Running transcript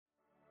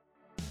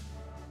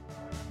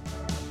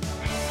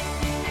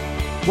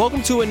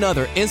Welcome to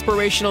another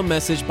inspirational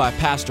message by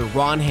Pastor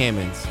Ron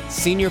Hammonds,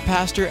 Senior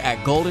Pastor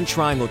at Golden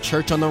Triangle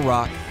Church on the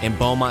Rock in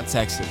Beaumont,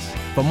 Texas.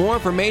 For more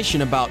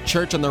information about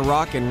Church on the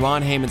Rock and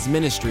Ron Hammonds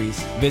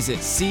Ministries, visit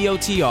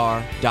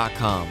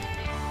cotr.com.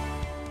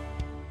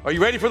 Are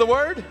you ready for the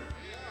Word?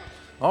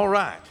 All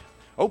right.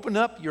 Open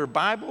up your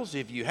Bibles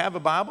if you have a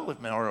Bible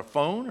or a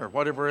phone or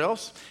whatever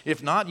else.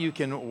 If not, you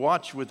can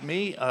watch with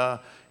me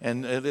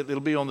and it'll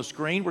be on the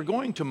screen. We're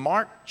going to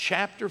Mark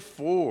chapter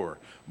 4.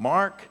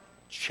 Mark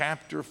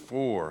chapter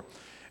 4.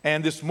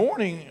 And this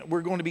morning, we're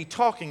going to be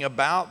talking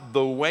about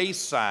the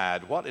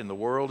Wayside. What in the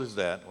world is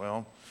that?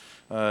 Well,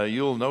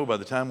 you'll know by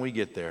the time we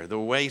get there. The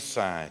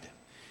Wayside.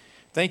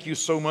 Thank you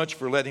so much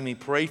for letting me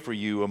pray for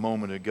you a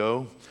moment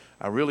ago.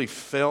 I really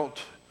felt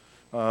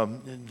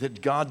that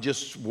God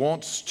just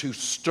wants to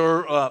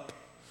stir up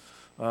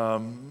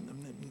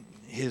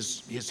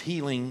His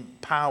healing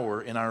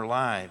power in our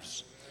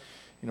lives.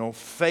 You know,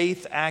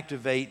 faith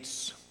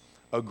activates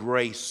a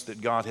grace that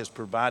God has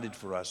provided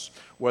for us,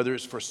 whether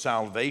it's for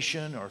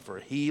salvation or for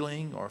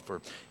healing or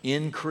for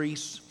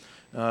increase.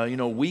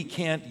 We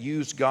can't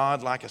use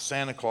God like a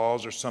Santa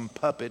Claus or some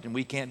puppet, and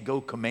we can't go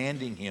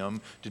commanding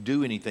Him to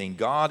do anything.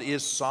 God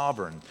is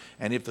sovereign,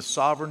 and if the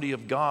sovereignty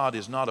of God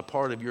is not a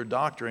part of your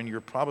doctrine,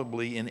 you're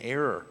probably in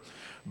error.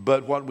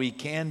 But what we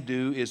can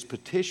do is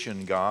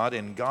petition God,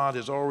 and God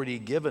has already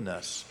given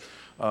us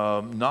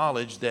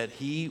knowledge that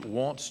He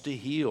wants to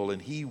heal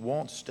and He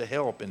wants to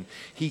help and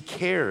He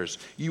cares.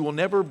 You will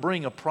never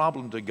bring a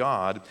problem to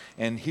God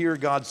and hear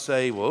God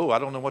say, "Whoa, I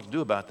don't know what to do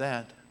about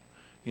that."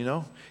 You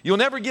know, you'll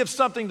never give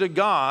something to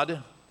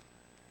God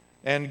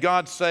and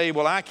God say,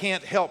 "Well, I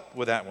can't help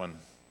with that one.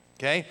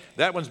 Okay,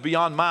 that one's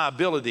beyond my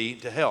ability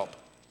to help."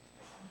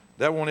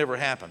 That won't ever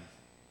happen.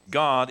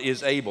 God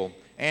is able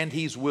and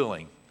He's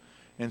willing.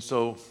 And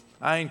so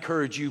I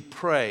encourage you,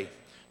 pray.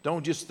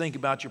 Don't just think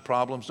about your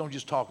problems. Don't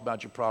just talk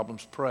about your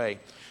problems. Pray.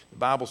 The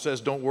Bible says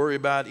don't worry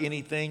about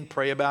anything.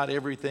 Pray about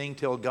everything.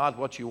 Tell God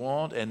what you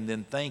want and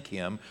then thank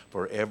Him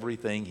for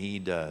everything He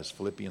does.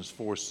 Philippians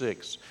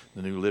 4:6,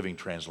 the New Living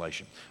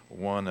Translation.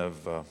 One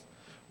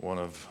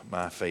of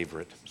my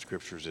favorite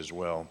scriptures as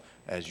well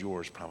as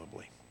yours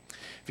probably.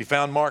 If you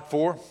found Mark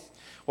 4,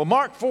 well,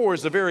 Mark 4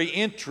 is a very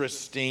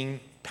interesting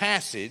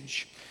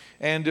passage,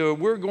 and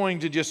we're going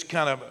to just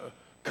kind of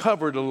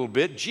cover it a little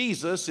bit.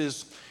 Jesus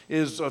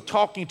is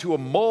talking to a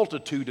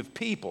multitude of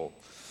people.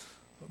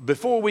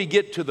 Before we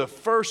get to the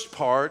first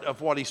part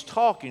of what He's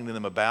talking to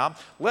them about,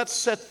 let's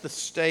set the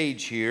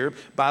stage here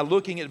by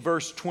looking at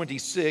verse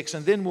 26,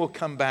 and then we'll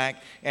come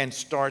back and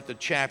start the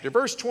chapter.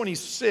 Verse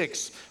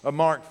 26 of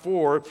Mark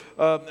 4,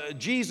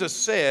 Jesus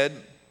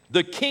said,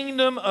 "The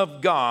kingdom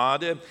of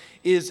God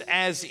is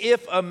as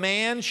if a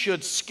man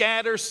should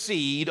scatter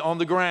seed on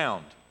the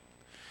ground."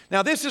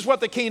 Now, this is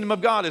what the kingdom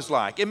of God is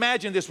like.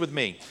 Imagine this with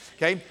me,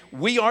 okay?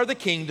 We are the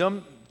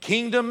kingdom.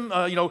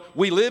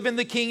 We live in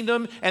the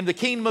kingdom, and the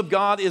kingdom of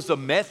God is a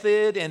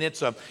method, and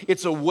it's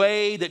a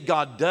way that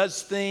God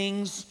does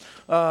things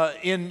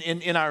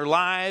in our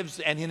lives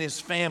and in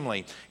His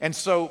family. And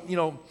so,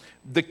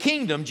 the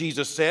kingdom,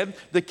 Jesus said,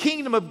 the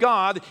kingdom of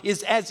God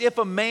is as if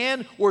a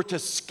man were to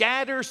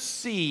scatter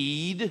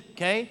seed,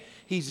 okay?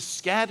 He's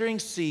scattering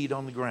seed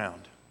on the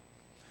ground.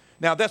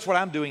 Now, that's what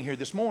I'm doing here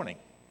this morning.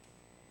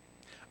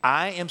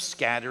 I am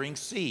scattering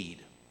seed.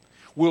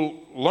 We'll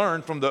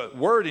learn from the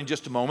word in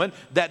just a moment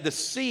that the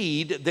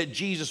seed that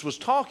Jesus was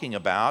talking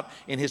about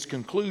in His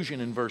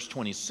conclusion in verse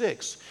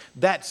 26,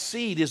 that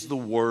seed is the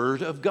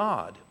Word of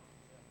God.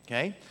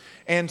 Okay?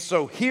 And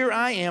so here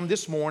I am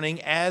this morning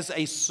as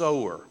a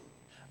sower.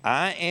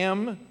 I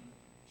am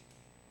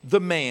the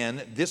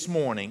man this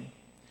morning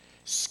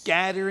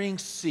scattering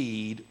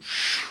seed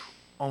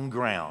on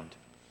ground.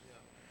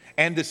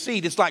 And the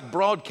seed, it's like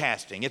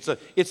broadcasting.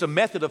 It's a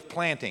method of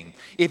planting.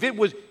 If it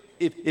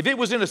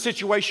was in a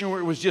situation where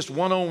it was just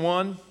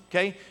one-on-one,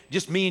 okay,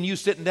 just me and you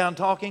sitting down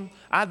talking,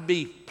 I'd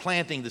be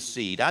planting the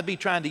seed. I'd be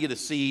trying to get a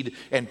seed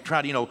and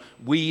try to,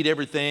 weed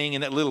everything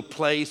in that little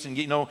place and,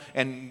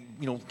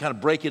 kind of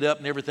break it up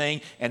and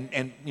everything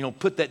and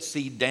put that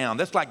seed down.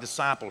 That's like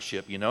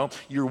discipleship,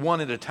 You're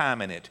one at a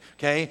time in it,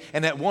 okay?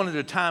 And that one at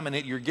a time in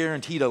it, you're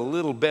guaranteed a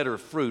little better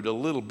fruit, a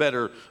little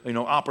better,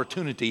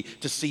 opportunity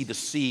to see the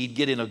seed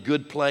get in a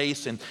good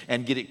place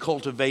and get it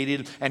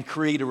cultivated and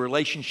create a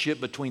relationship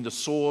between the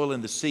soil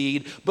and the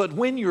seed. But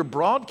when you're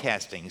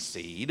broadcasting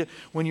seed,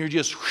 when you're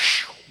just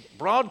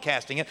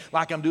broadcasting it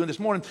like I'm doing this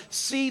morning,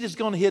 seed is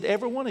going to hit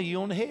every one of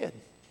you on the head.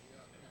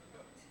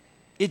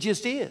 It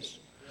just is.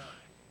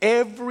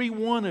 Every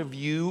one of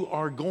you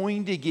are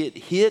going to get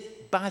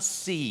hit by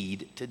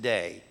seed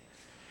today.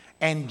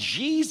 And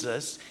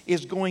Jesus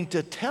is going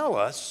to tell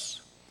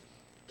us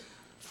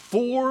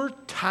 4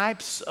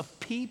 types of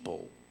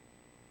people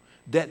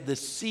that the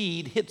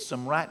seed hits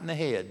them right in the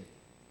head.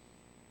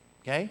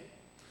 Okay?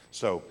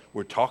 So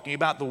we're talking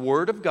about the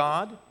Word of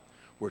God.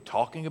 We're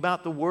talking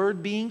about the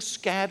Word being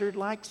scattered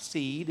like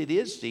seed. It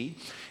is seed.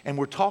 And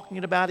we're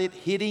talking about it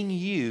hitting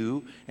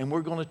you. And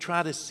we're going to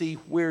try to see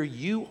where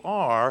you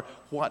are,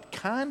 what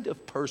kind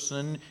of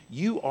person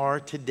you are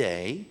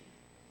today.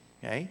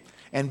 Okay?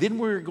 And then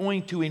we're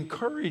going to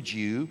encourage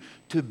you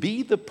to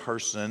be the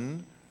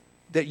person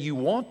that you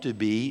want to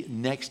be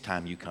next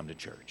time you come to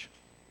church.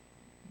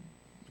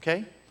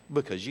 Okay?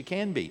 Because you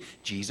can be.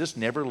 Jesus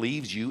never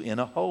leaves you in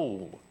a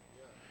hole.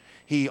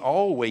 He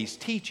always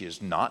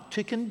teaches not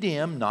to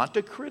condemn, not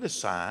to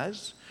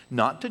criticize,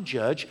 not to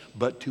judge,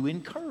 but to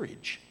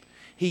encourage.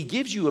 He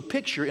gives you a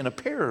picture in a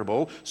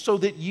parable so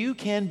that you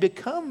can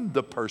become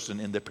the person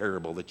in the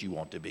parable that you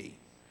want to be.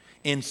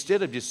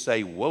 Instead of just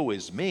say, woe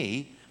is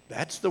me,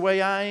 that's the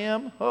way I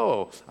am.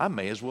 Oh, I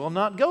may as well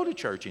not go to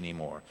church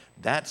anymore.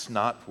 That's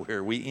not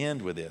where we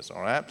end with this,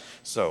 all right?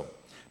 So,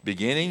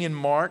 beginning in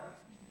Mark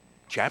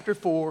chapter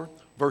 4,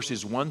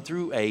 verses 1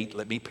 through 8,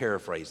 let me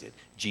paraphrase it.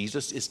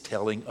 Jesus is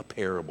telling a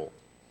parable,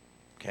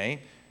 okay?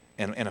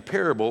 And a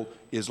parable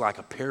is like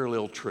a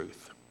parallel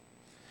truth.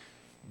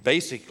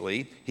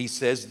 Basically, he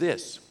says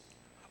this: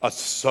 a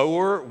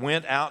sower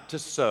went out to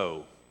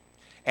sow,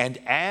 and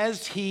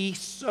as he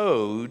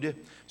sowed,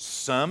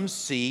 some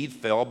seed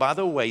fell by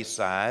the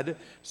wayside,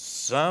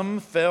 some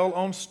fell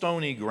on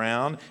stony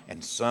ground,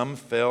 and some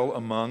fell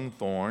among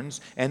thorns,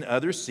 and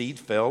other seed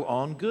fell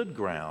on good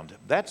ground.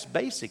 That's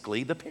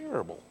basically the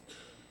parable.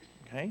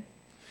 Okay?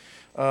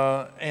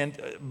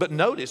 But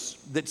notice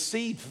that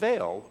seed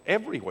fell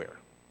everywhere.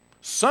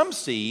 Some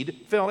seed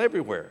fell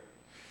everywhere.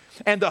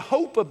 And the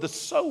hope of the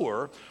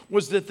sower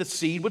was that the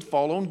seed would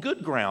fall on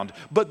good ground.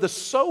 But the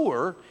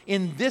sower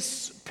in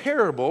this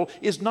parable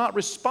is not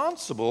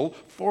responsible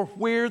for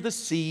where the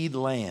seed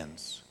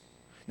lands.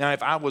 Now,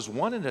 if I was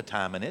one at a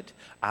time in it,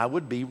 I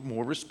would be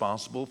more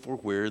responsible for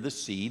where the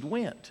seed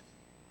went.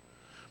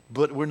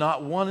 But we're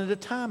not one at a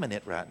time in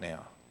it right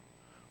now.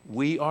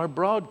 We are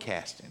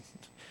broadcasting.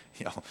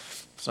 You know,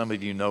 some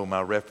of you know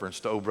my reference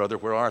to "Oh Brother,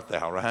 Where Art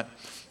Thou," right?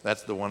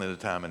 That's the one at a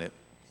time in it.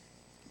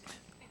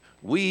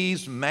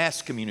 We's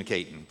mass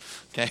communicating,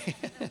 okay?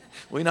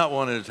 We're not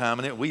one at a time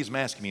in it. We's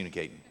mass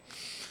communicating.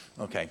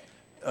 Okay,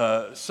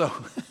 so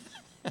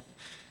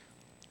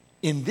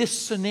in this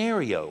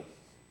scenario,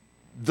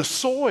 the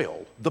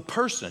soil, the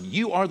person,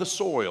 you are the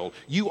soil.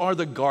 You are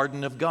the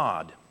garden of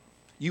God.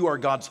 You are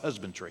God's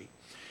husbandry.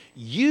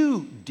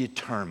 You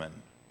determine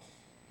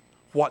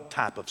what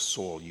type of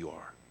soil you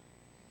are.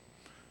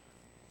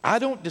 I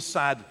don't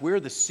decide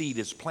where the seed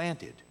is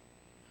planted.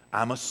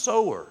 I'm a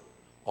sower.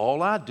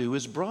 All I do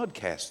is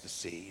broadcast the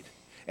seed.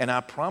 And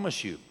I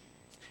promise you,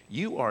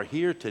 you are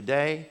here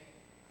today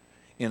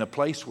in a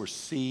place where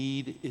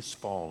seed is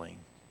falling.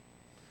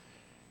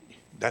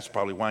 That's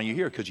probably why you're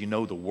here, because you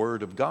know the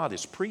Word of God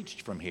is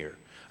preached from here.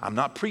 I'm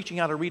not preaching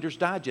out of Reader's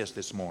Digest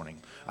this morning.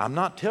 I'm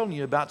not telling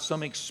you about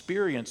some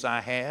experience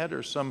I had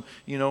or some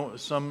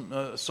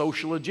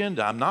social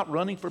agenda. I'm not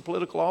running for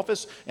political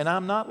office, and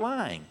I'm not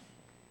lying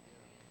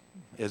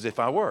as if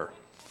I were.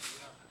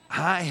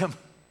 I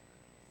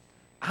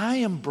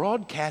am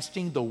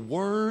broadcasting the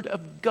Word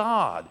of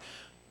God.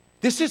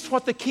 This is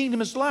what the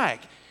kingdom is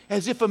like.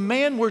 As if a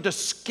man were to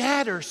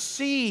scatter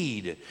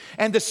seed,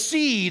 and the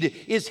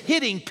seed is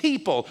hitting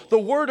people. The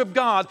Word of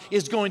God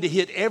is going to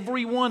hit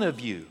every one of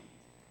you.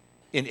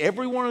 In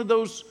every one of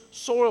those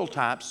soil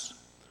types,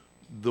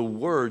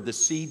 the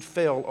seed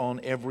fell on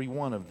every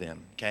one of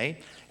them, okay?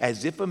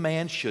 As if a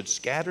man should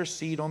scatter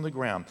seed on the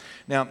ground.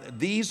 Now,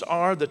 these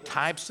are the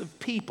types of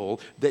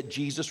people that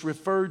Jesus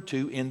referred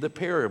to in the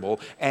parable,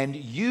 and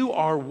you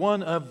are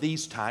one of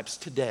these types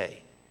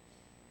today.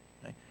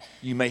 Okay?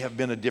 You may have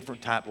been a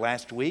different type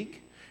last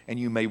week, and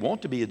you may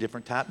want to be a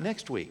different type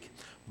next week.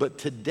 But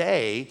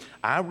today,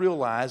 I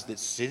realize that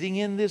sitting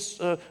in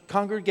this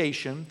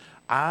congregation,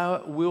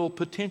 I will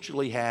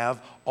potentially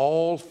have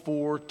all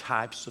four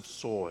types of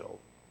soil.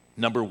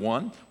 Number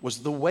one was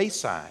the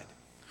wayside.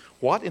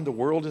 What in the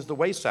world is the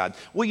wayside?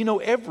 Well, you know,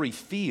 every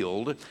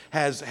field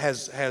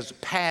has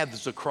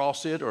paths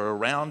across it or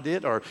around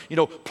it, or, you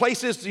know,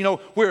 places, you know,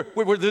 where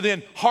they're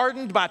then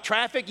hardened by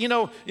traffic.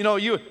 You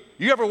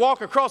ever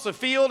walk across a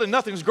field and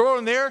nothing's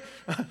growing there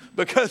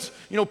because,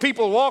 you know,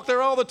 people walk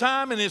there all the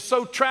time and it's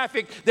so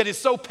traffic that it's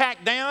so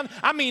packed down.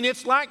 I mean,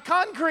 it's like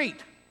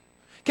concrete.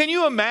 Can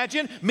you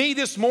imagine me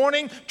this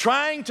morning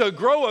trying to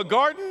grow a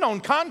garden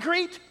on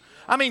concrete?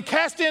 I mean,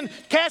 casting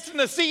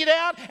the seed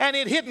out and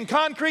it hitting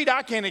concrete.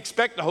 I can't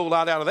expect a whole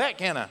lot out of that,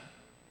 can I?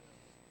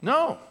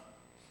 No.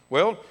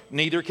 Well,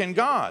 neither can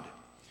God.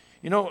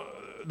 You know,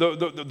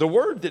 the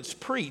word that's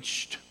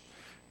preached,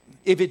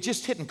 if it's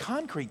just hitting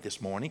concrete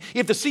this morning,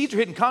 if the seeds are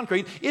hitting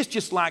concrete, it's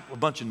just like a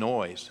bunch of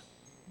noise.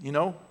 You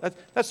know,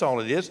 that's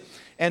all it is.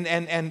 And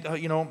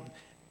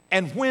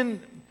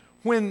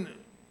when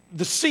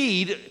the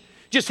seed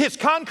just hits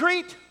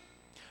concrete,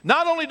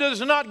 not only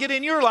does it not get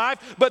in your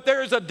life, but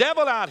there's a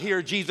devil out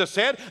here, Jesus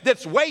said,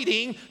 that's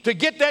waiting to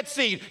get that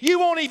seed. You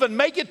won't even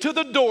make it to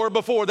the door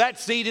before that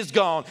seed is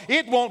gone.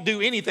 It won't do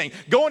anything.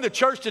 Going to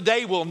church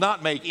today will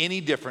not make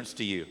any difference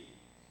to you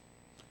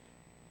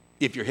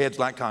if your head's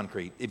like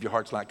concrete, if your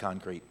heart's like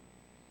concrete.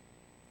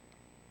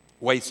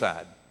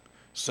 Wayside.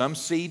 Some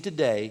seed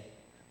today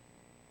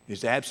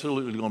is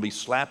absolutely going to be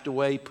slapped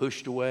away,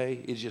 pushed away.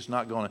 It's just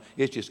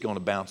going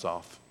to bounce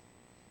off.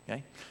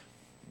 Okay?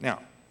 Now,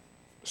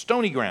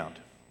 stony ground.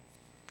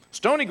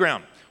 Stony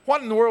ground.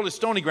 What in the world is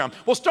stony ground?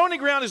 Well, stony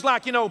ground is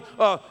like,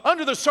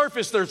 under the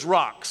surface there's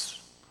rocks.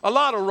 A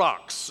lot of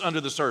rocks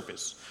under the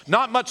surface.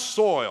 Not much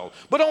soil.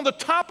 But on the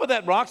top of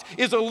that rocks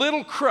is a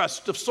little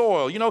crust of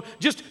soil.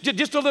 Just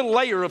a little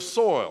layer of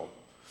soil.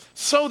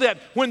 So that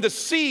when the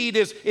seed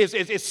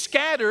is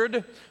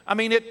scattered,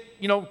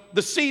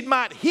 the seed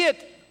might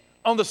hit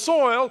on the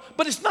soil,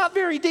 but it's not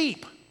very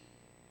deep.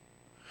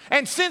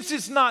 And since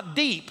it's not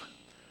deep,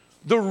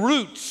 the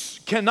roots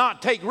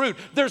cannot take root.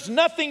 There's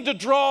nothing to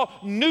draw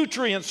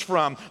nutrients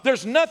from.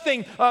 There's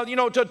nothing,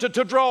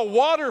 to draw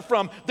water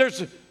from.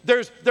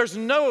 There's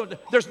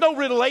no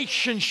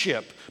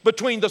relationship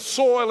between the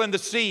soil and the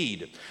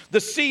seed.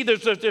 The seed,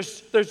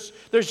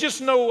 there's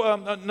just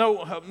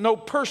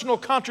no personal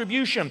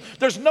contribution.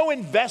 There's no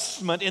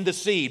investment in the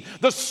seed.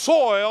 The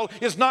soil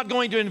is not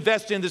going to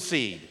invest in the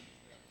seed.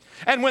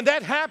 And when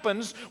that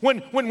happens,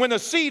 when the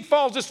seed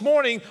falls this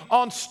morning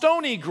on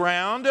stony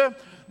ground,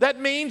 that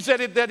means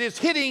that it's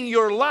hitting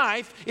your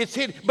life. It's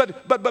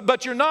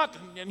but you're not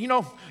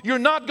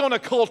going to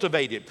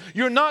cultivate it.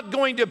 You're not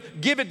going to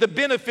give it the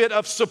benefit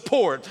of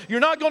support. You're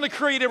not going to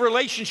create a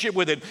relationship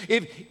with it.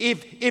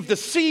 If the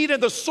seed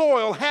and the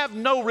soil have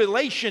no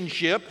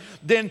relationship,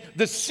 then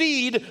the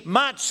seed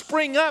might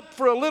spring up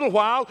for a little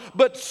while,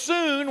 but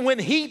soon when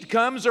heat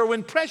comes or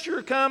when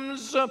pressure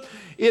comes,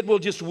 it will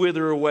just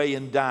wither away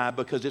and die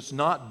because it's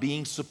not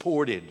being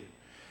supported.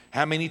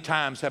 How many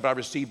times have I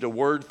received a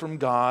word from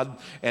God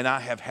and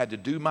I have had to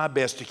do my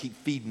best to keep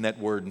feeding that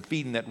word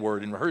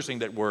and rehearsing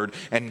that word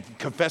and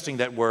confessing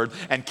that word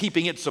and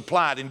keeping it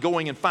supplied and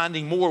going and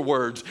finding more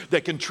words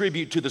that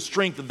contribute to the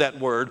strength of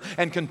that word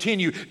and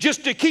continue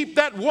just to keep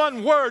that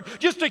one word,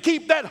 just to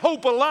keep that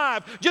hope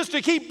alive, just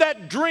to keep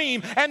that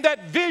dream and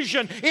that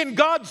vision in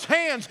God's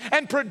hands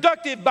and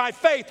productive by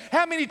faith.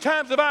 How many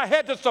times have I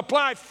had to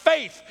supply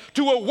faith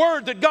to a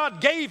word that God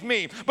gave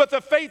me, but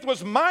the faith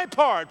was my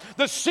part.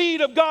 The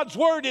seed of God's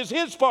word is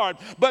his part.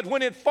 But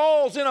when it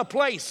falls in a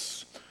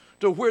place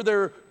to where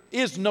there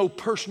is no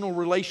personal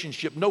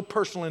relationship, no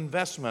personal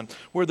investment,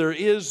 where there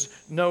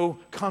is no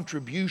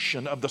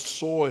contribution of the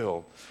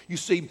soil. You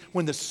see,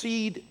 when the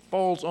seed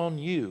falls on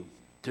you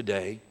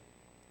today,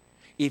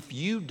 if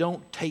you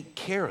don't take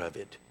care of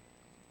it,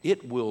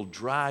 it will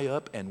dry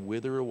up and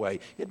wither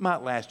away. It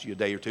might last you a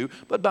day or two,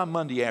 but by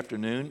Monday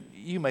afternoon,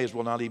 you may as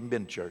well not even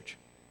been to church.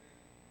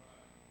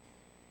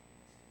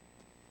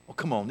 Well,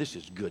 come on, this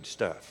is good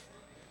stuff.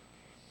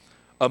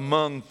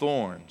 Among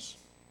thorns.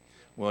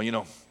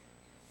 Well,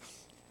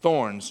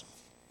 thorns.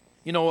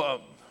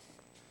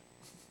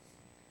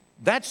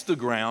 That's the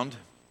ground.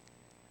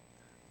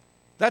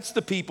 That's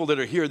the people that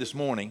are here this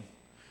morning.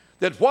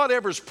 That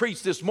whatever's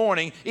preached this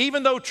morning,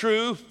 even though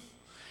true,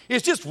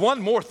 it's just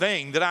one more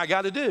thing that I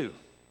got to do.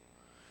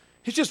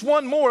 It's just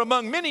one more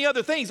among many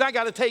other things I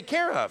got to take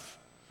care of.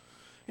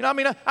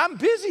 I'm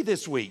busy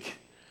this week.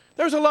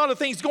 There's a lot of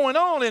things going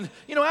on, and,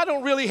 I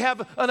don't really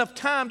have enough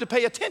time to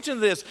pay attention to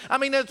this.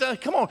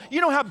 Come on,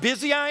 you know how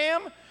busy I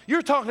am?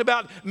 You're talking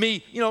about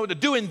me,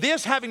 doing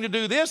this, having to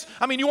do this.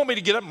 You want me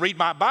to get up and read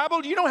my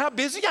Bible? Do you know how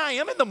busy I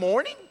am in the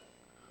morning?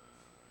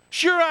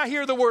 Sure, I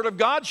hear the Word of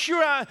God.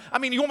 Sure,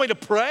 you want me to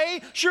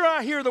pray? Sure,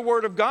 I hear the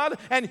Word of God.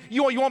 And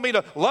you want me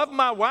to love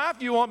my wife?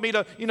 You want me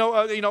to,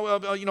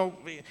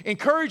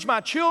 encourage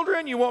my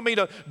children? You want me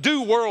to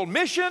do world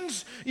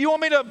missions? You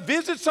want me to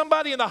visit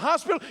somebody in the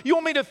hospital? You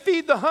want me to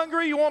feed the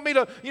hungry? You want me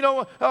to,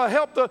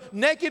 help the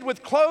naked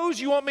with clothes?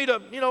 You want me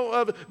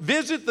to,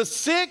 visit the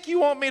sick?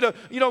 You want me to,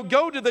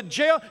 go to the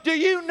jail? Do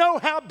you know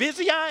how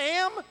busy I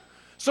am?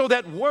 So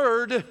that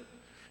word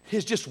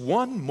is just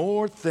one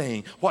more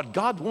thing. What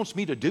God wants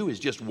me to do is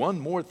just one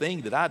more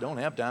thing that I don't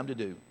have time to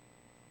do.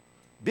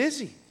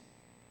 Busy.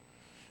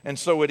 And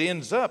so it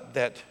ends up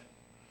that,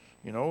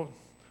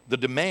 the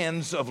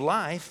demands of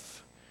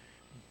life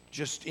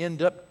just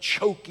end up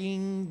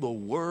choking the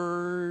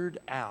word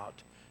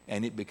out,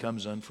 and it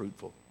becomes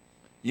unfruitful.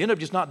 You end up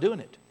just not doing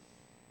it,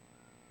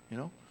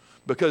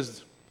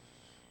 because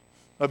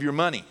of your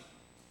money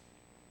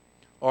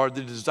or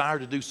the desire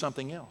to do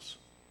something else.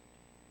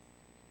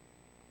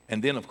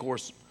 And then, of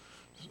course,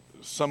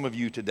 some of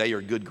you today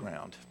are good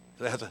ground.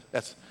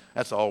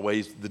 That's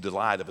always the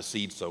delight of a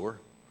seed sower.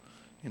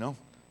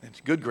 It's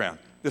good ground.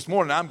 This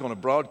morning, I'm going to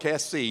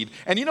broadcast seed.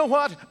 And you know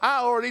what? I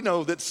already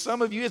know that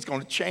some of you, it's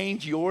going to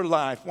change your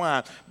life.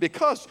 Why?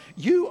 Because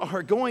you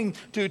are going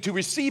to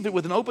receive it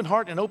with an open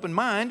heart and open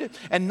mind.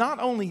 And not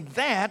only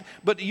that,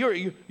 but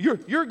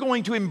you're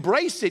going to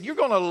embrace it. You're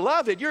going to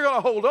love it. You're going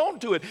to hold on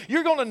to it.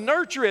 You're going to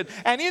nurture it.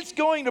 And it's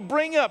going to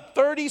bring up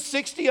 30,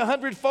 60,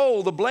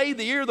 100-fold. The blade,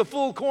 the ear, the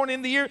full corn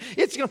in the ear.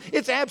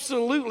 It's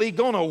absolutely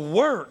going to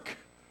work.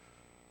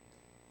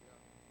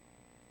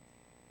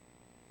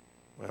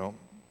 Well,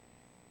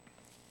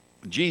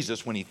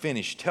 Jesus, when he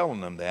finished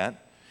telling them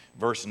that,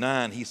 verse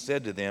 9, he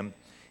said to them,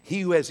 "He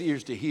who has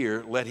ears to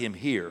hear, let him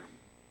hear."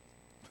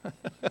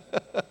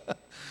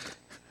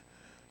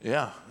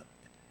 Yeah.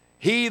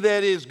 He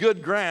that is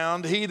good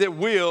ground, he that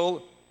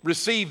will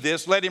receive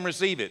this, let him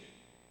receive it.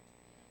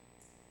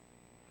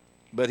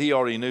 But he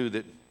already knew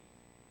that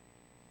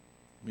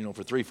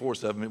for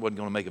 3/4 of them, it wasn't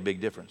going to make a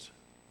big difference.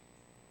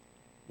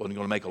 Wasn't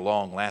going to make a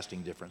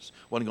long-lasting difference.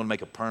 Wasn't going to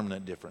make a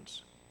permanent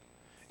difference.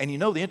 And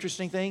the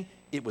interesting thing?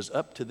 It was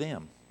up to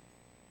them.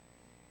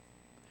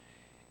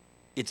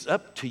 It's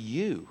up to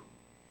you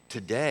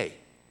today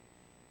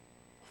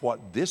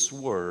what this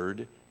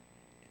word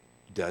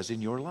does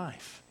in your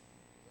life.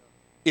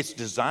 It's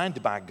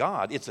designed by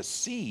God. It's a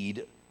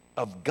seed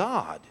of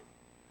God.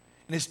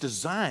 And it's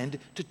designed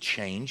to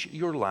change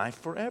your life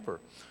forever.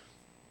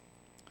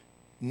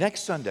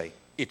 Next Sunday,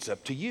 it's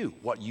up to you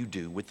what you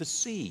do with the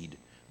seed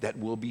that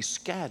will be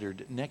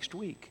scattered next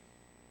week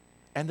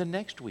and the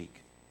next week.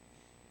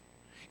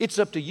 It's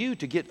up to you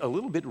to get a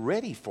little bit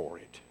ready for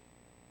it.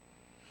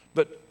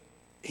 But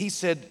he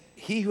said,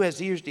 he who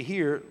has ears to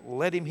hear,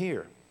 let him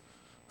hear.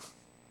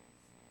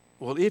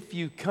 Well, if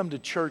you come to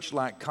church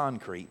like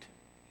concrete,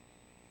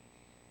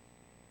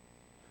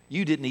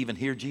 you didn't even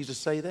hear Jesus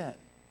say that.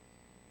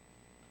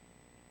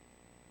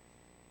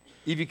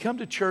 If you come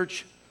to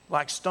church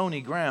like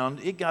stony ground,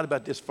 it got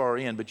about this far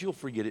in, but you'll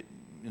forget it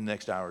in the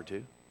next hour or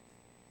two.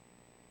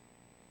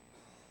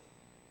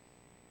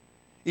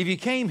 If you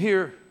came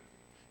here,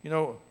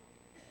 in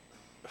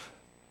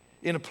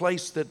a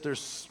place that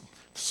there's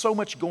so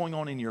much going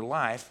on in your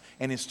life,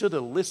 and instead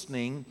of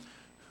listening,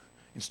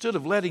 instead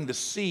of letting the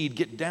seed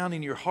get down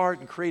in your heart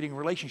and creating a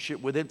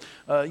relationship with it,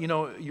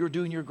 you're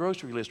doing your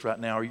grocery list right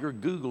now, or you're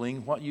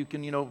Googling what you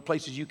can,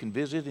 places you can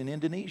visit in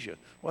Indonesia,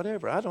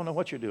 whatever. I don't know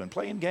what you're doing,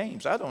 playing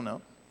games. I don't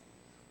know.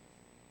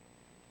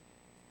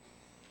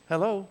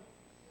 Hello?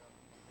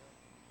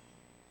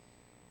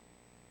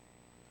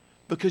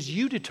 Because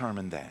you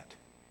determine that.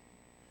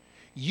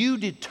 You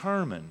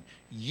determine,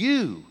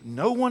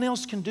 no one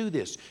else can do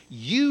this.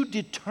 You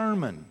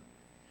determine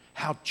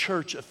how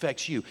church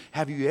affects you.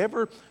 Have you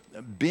ever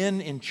been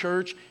in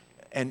church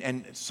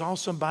and saw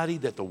somebody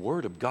that the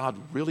Word of God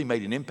really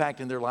made an impact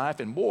in their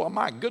life, and boy,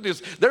 my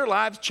goodness, their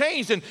lives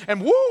changed,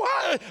 and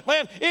whoa,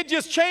 man, it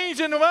just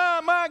changed, and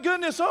my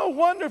goodness, oh,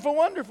 wonderful,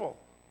 wonderful.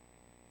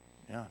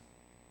 Yeah.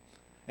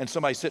 And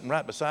somebody sitting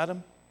right beside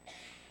them,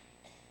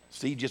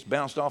 seed just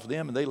bounced off of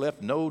them, and they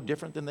left no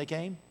different than they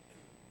came.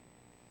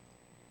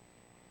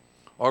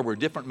 Or were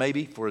different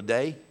maybe for a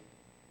day,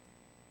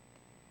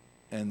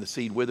 and the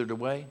seed withered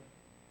away.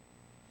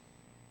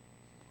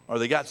 Or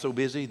they got so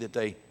busy that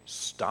they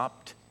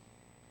stopped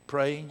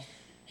praying,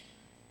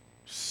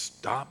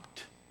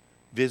 stopped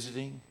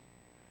visiting,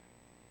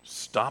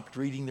 stopped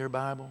reading their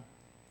Bible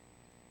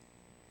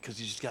because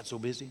he just got so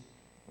busy.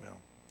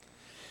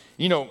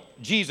 Well,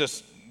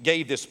 Jesus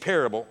gave this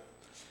parable,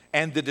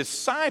 and the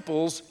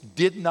disciples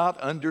did not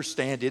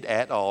understand it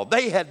at all.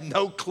 They had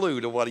no clue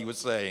to what he was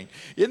saying.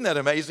 Isn't that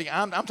amazing?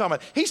 I'm talking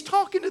about, he's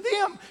talking to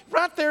them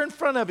right there in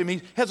front of him.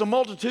 He has a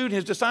multitude,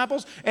 his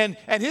disciples, and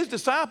his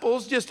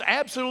disciples just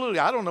absolutely,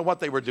 I don't know what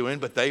they were doing,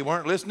 but they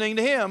weren't listening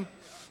to him.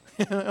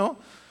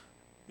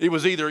 It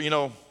was either,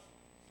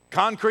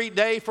 concrete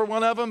day for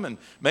one of them, and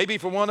maybe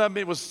for one of them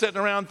it was sitting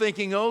around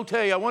thinking,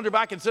 I wonder if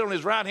I can sit on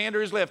his right hand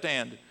or his left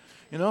hand.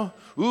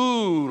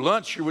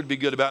 Lunch sure would be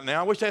good about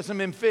now. I wish I had some of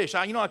them fish.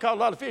 I caught a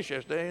lot of fish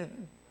yesterday.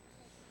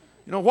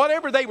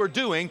 Whatever they were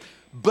doing,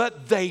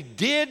 but they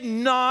did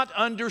not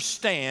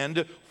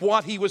understand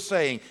what he was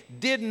saying,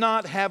 did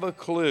not have a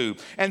clue.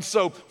 And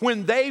so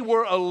when they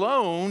were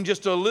alone,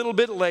 just a little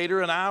bit later,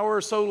 an hour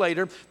or so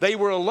later, they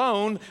were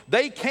alone.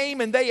 They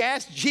came and they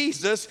asked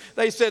Jesus,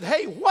 they said,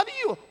 hey, what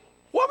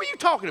were you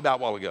talking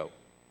about a while ago?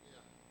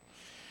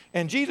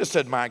 And Jesus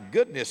said, my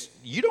goodness,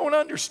 you don't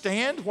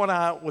understand what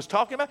I was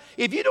talking about?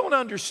 If you don't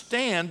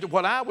understand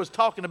what I was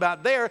talking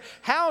about there,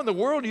 how in the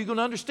world are you going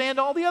to understand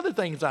all the other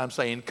things I'm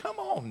saying? Come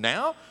on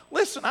now.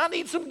 Listen, I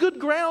need some good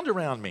ground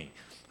around me.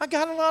 I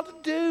got a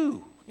lot to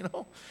do,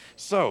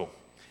 So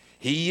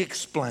he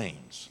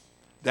explains.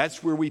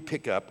 That's where we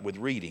pick up with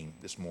reading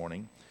this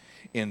morning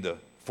in the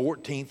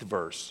 14th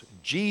verse.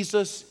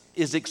 Jesus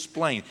is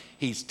explaining.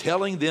 He's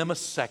telling them a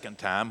second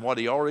time what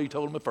he already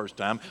told them the first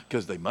time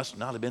because they must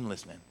not have been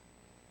listening.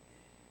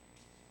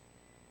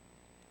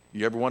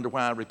 You ever wonder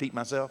why I repeat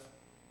myself?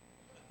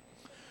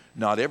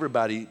 Not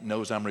everybody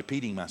knows I'm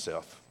repeating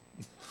myself.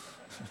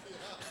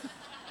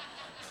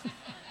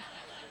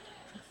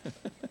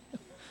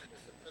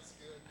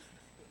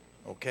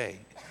 Okay.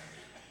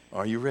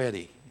 Are you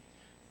ready?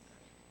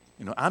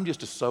 I'm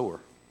just a sower.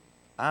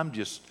 I'm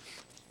just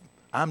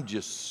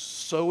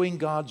sowing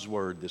God's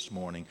word this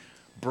morning,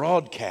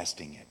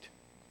 broadcasting it.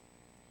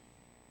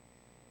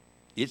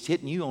 It's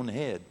hitting you on the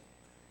head.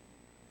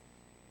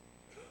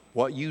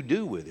 What you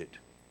do with it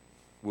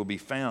will be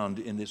found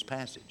in this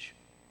passage.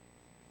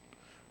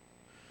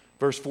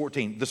 Verse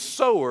 14, the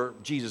sower,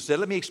 Jesus said,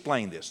 let me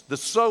explain this. The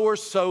sower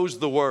sows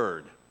the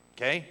word,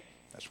 okay?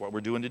 That's what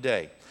we're doing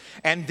today.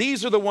 And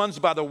these are the ones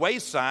by the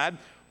wayside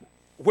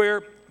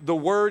where the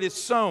word is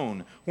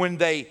sown. When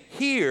they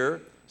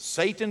hear,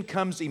 Satan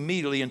comes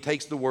immediately and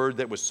takes the word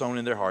that was sown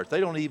in their hearts.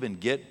 They don't even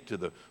get to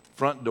the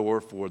front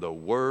door for the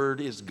word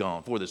is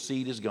gone, for the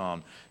seed is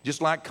gone.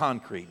 Just like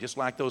concrete, just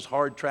like those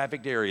hard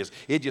trafficked areas,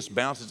 it just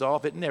bounces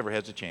off. It never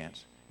has a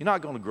chance. You're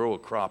not going to grow a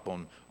crop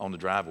on the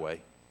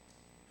driveway.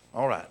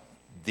 All right,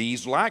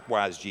 These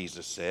likewise,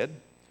 Jesus said,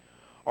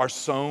 are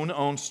sown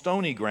on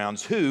stony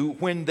grounds, who,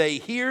 when they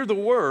hear the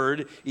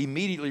word,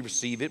 immediately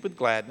receive it with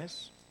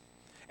gladness,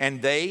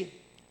 and they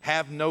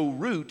have no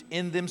root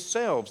in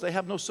themselves. They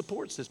have no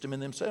support system in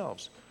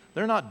themselves.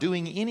 They're not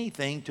doing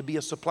anything to be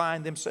a supply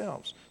in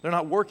themselves. They're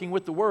not working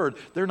with the word.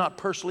 They're not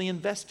personally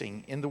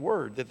investing in the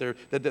word that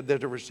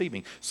they're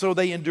receiving. So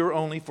they endure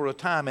only for a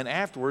time, and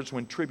afterwards,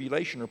 when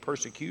tribulation or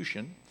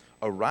persecution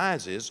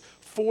arises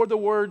for the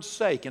word's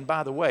sake, and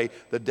by the way,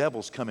 the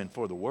devil's coming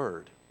for the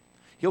word.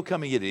 He'll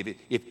come and get it.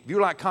 If you're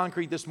like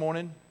concrete this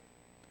morning,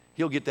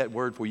 he'll get that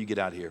word before you get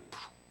out of here.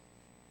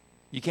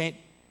 You can't,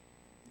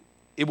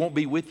 it won't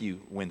be with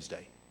you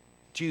Wednesday,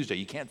 Tuesday.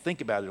 You can't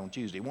think about it on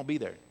Tuesday. It won't be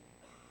there.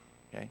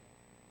 Okay?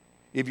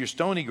 If you're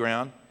stony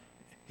ground,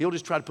 he'll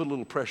just try to put a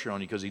little pressure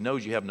on you because he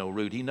knows you have no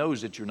root. He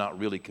knows that you're not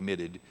really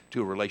committed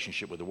to a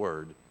relationship with the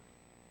word.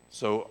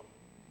 So,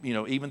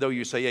 even though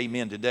you say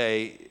amen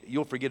today,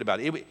 you'll forget about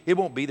it. It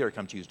won't be there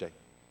come Tuesday.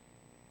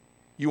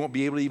 You won't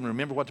be able to even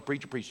remember what the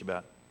preacher preached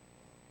about.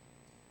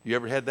 You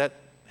ever had that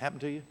happen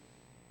to you?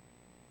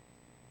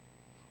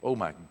 Oh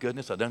my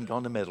goodness, I done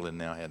gone to meddling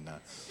now, hadn't I?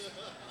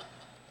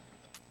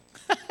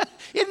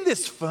 Isn't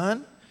this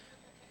fun?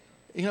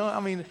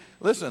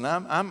 Listen,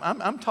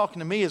 I'm talking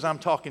to me as I'm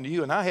talking to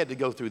you, and I had to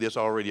go through this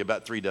already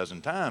about 36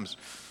 times.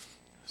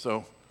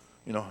 So,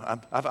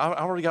 I've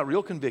already got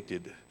real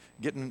convicted,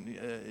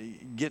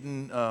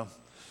 getting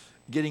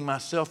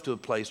myself to a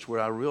place where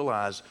I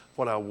realize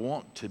what I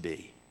want to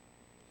be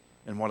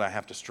and what I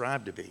have to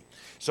strive to be.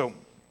 So,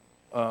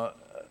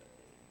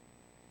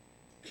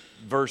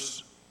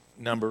 verse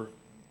number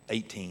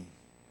 18.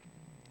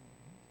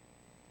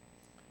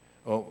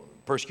 Well,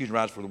 persecution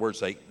arises for the word's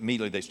sake.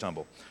 Immediately they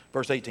stumble.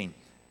 Verse 18.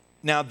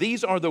 Now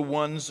these are the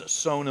ones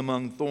sown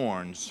among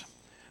thorns.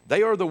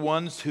 They are the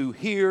ones who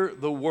hear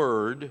the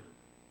word.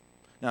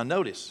 Now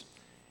notice,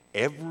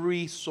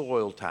 every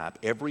soil type,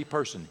 every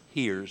person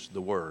hears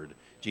the word.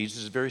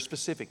 Jesus is very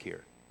specific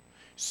here.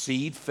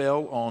 Seed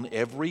fell on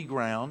every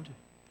ground.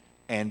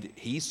 And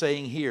he's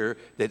saying here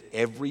that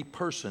every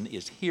person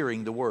is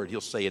hearing the word.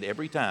 He'll say it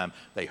every time.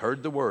 They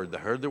heard the word, they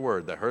heard the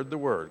word, they heard the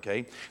word,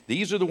 okay?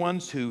 These are the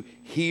ones who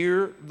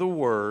hear the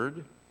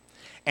word,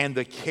 and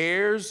the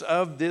cares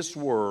of this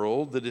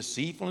world, the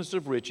deceitfulness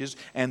of riches,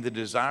 and the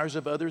desires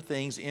of other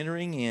things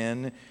entering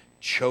in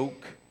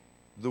choke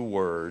the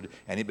word,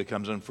 and it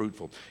becomes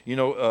unfruitful.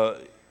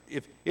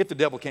 If the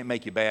devil can't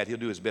make you bad, he'll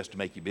do his best to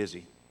make you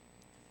busy.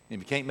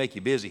 And if he can't make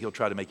you busy, he'll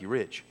try to make you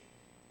rich,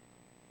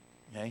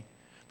 okay?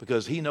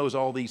 Because he knows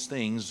all these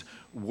things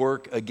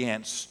work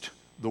against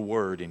the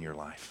word in your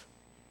life.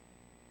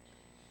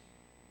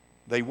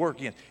 They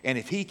work in. And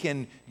if he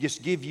can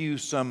just give you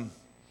some,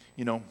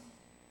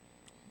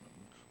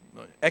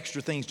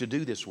 extra things to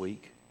do this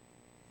week,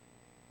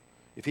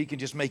 if he can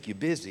just make you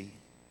busy,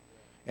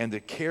 and the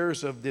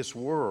cares of this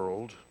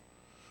world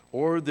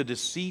or the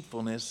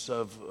deceitfulness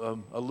of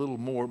a little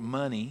more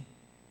money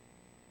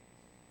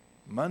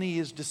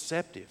is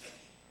deceptive.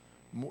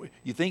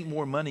 You think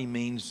more money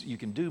means you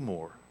can do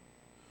more.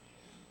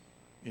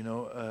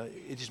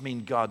 It just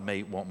means God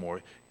may want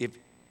more.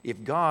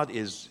 If God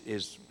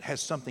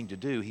has something to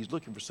do, he's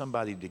looking for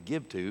somebody to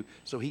give to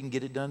so he can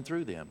get it done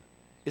through them.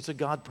 It's a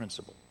God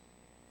principle.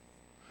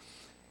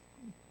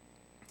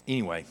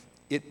 Anyway,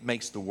 it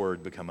makes the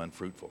word become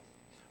unfruitful.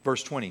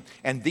 Verse 20,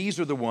 and these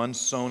are the ones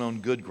sown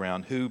on good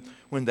ground who,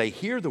 when they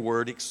hear the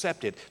word,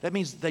 accept it. That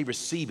means they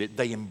receive it,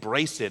 they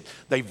embrace it,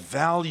 they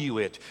value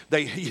it.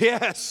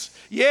 Yes,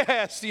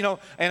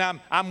 and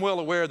I'm well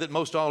aware that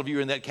most all of you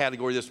are in that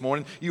category this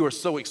morning. You are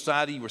so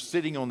excited. You were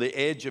sitting on the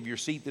edge of your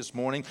seat this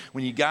morning.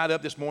 When you got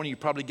up this morning, you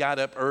probably got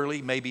up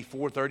early, maybe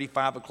 4:30,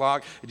 5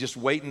 o'clock, just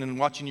waiting and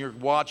watching your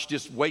watch,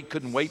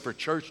 couldn't wait for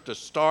church to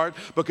start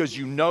because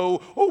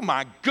oh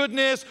my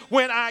goodness,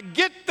 when I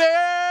get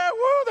there,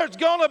 there's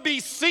going to be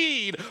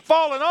seed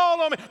falling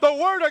all on me. The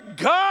word of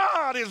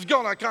God is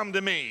going to come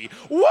to me.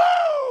 Woo!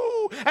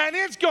 And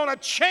it's going to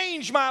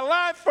change my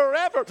life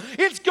forever.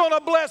 It's going to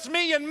bless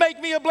me and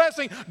make me a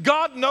blessing.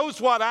 God knows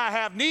what I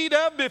have need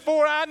of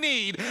before I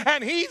need.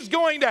 And he's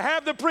going to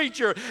have the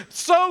preacher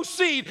sow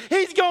seed.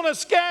 He's going to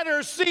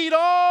scatter seed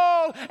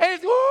all.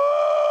 And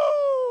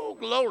woo!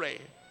 Glory.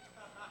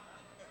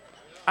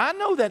 I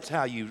know that's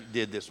how you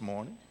did this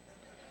morning.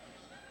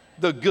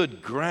 The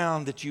good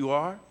ground that you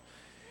are.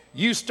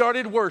 You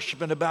started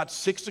worshiping about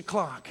 6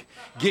 o'clock,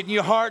 getting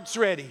your hearts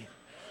ready.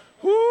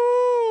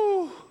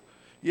 Woo!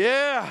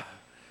 Yeah.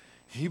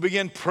 You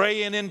began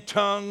praying in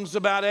tongues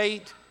about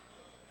 8.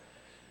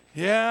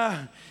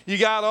 Yeah. You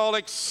got all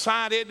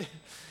excited.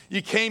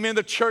 You came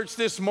into church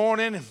this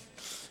morning.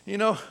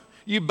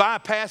 You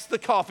bypassed the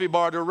coffee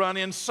bar to run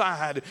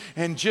inside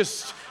and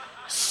just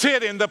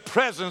sit in the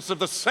presence of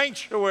the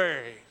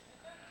sanctuary.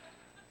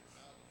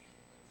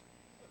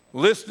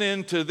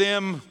 Listening to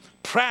them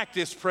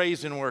practice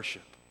praise and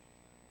worship.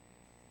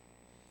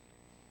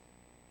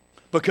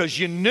 Because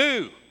you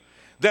knew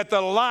that the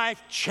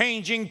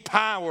life-changing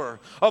power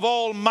of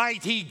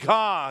Almighty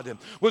God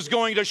was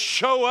going to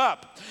show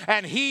up,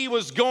 and He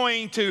was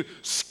going to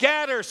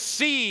scatter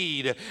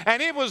seed,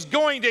 and it was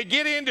going to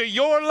get into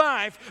your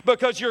life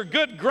because you're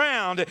good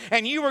ground,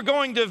 and you were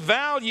going to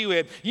value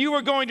it. You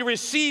were going to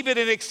receive it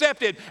and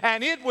accept it,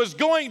 and it was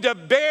going to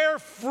bear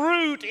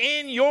fruit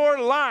in your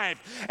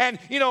life. And,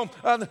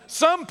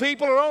 some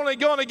people are only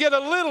going to get a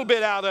little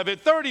bit out of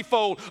it,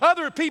 30-fold.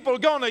 Other people are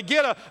going to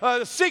get a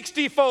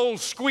 60-fold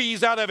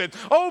squeeze out of it.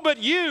 Oh,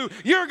 but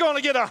you're going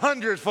to get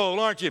 100-fold,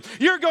 aren't you?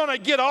 You're going to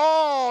get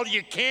all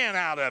you can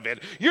out of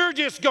it. You're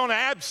just going to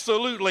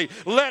absolutely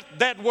let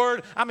that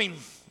word,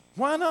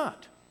 why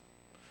not?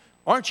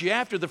 Aren't you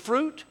after the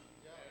fruit?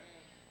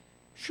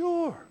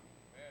 Sure.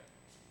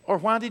 Or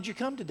why did you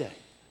come today?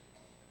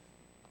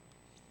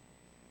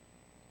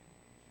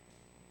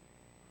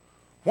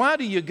 Why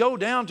do you go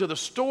down to the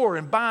store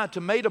and buy a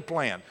tomato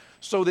plant?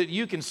 So that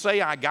you can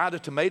say, I got a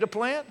tomato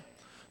plant?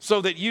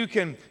 So that you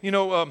can,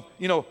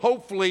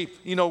 hopefully,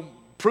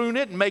 prune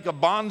it and make a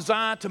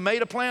bonsai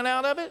tomato plant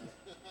out of it?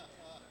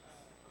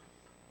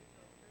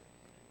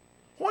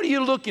 What are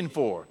you looking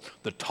for?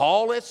 The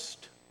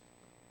tallest?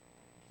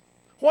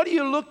 What are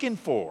you looking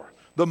for?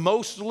 The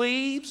most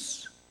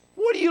leaves?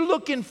 What are you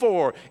looking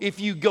for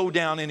if you go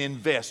down and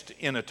invest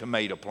in a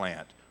tomato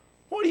plant?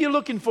 What are you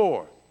looking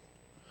for?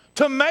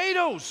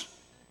 Tomatoes.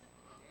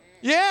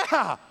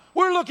 Yeah,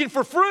 we're looking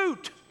for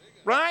fruit,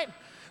 right?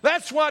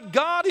 That's what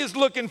God is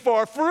looking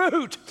for,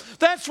 fruit.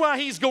 That's why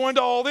He's going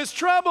to all this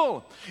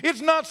trouble. It's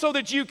not so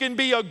that you can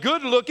be a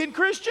good-looking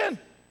Christian.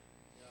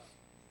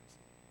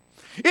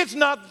 It's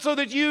not so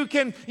that you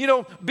can,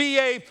 be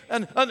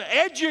an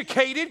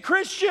educated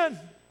Christian.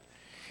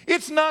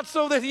 It's not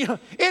so that,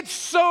 it's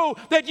so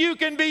that you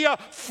can be a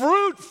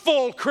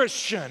fruitful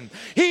Christian.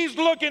 He's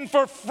looking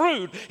for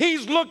fruit.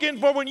 He's looking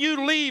for, when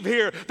you leave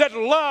here, that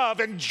love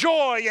and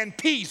joy and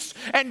peace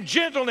and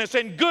gentleness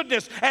and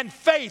goodness and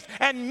faith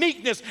and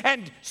meekness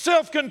and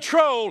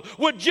self-control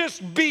would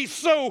just be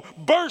so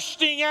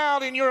bursting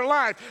out in your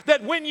life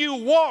that when you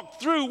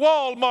walk through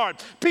Walmart,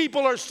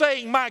 people are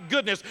saying, my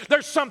goodness,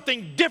 there's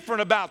something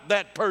different about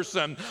that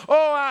person.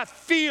 Oh, I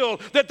feel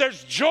that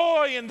there's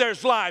joy in their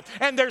life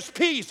and there's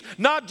peace.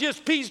 Not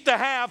just peace to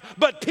have,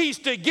 but peace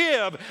to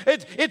give.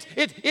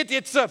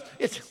 It's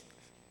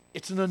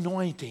an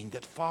anointing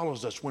that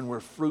follows us when we're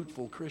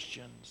fruitful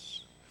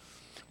Christians.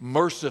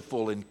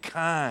 Merciful and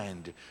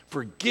kind,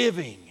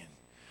 forgiving, and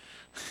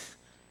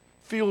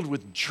filled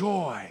with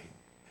joy.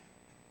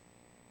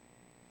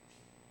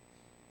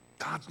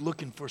 God's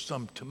looking for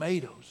some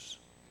tomatoes.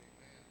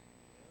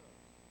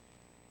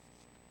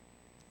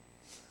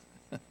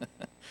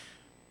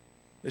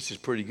 This is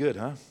pretty good,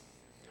 huh?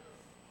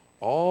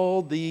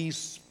 All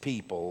these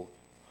people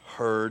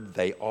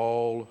they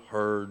all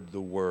heard the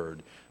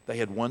word. They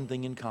had one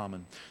thing in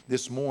common.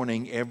 This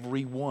morning,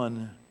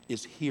 everyone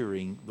is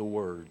hearing the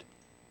word.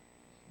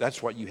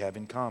 That's what you have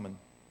in common.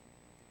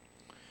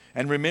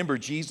 And remember,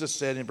 Jesus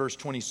said in verse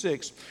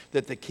 26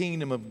 that the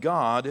kingdom of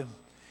God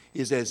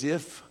is as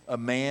if a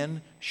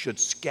man should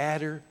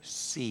scatter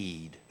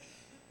seed.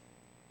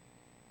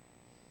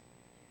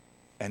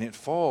 And it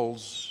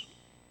falls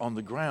on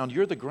the ground.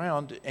 You're the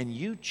ground, and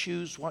you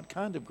choose what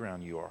kind of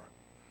ground you are.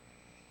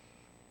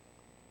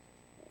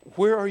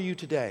 Where are you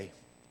today?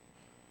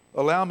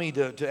 Allow me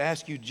to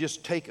ask you,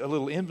 just take a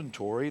little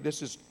inventory.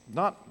 This is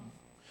not,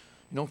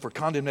 for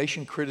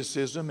condemnation,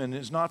 criticism, and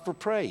it's not for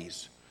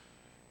praise.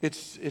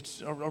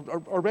 It's a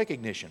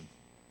recognition.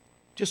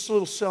 Just a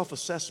little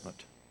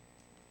self-assessment.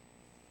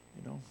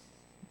 And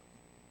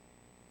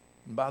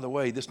by the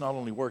way, this not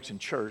only works in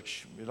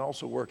church, it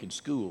also works in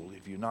school.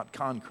 If you're not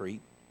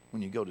concrete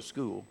when you go to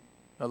school,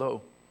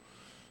 hello.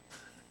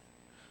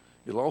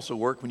 It'll also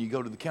work when you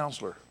go to the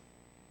counselor.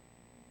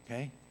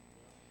 Okay?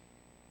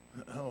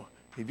 Oh,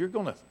 if you're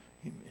going to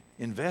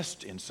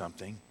invest in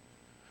something,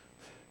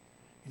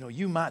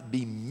 you might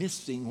be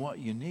missing what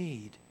you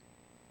need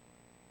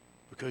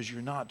because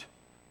you're not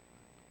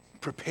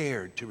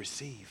prepared to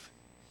receive.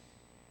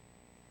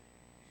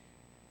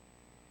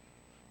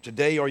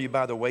 Today, are you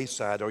by the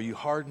wayside? Are you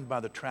hardened by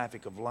the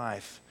traffic of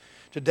life?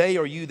 Today,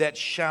 are you that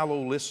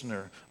shallow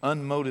listener,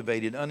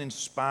 unmotivated,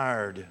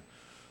 uninspired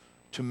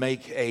to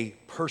make a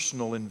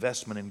personal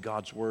investment in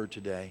God's Word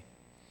today?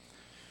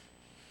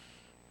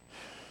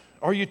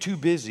 Are you too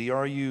busy?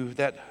 Are you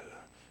that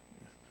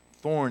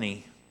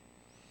thorny,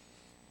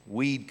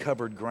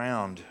 weed-covered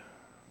ground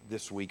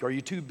this week? Are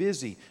you too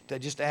busy to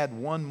just add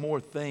one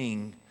more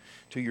thing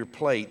to your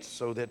plate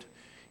so that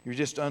you're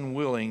just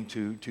unwilling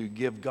to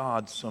give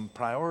God some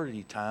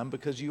priority time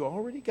because you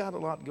already got a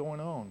lot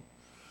going on?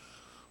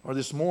 Or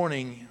this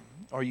morning,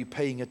 are you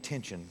paying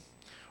attention?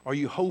 Are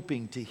you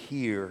hoping to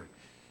hear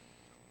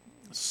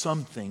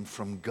something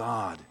from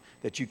God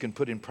that you can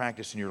put in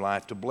practice in your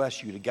life to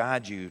bless you, to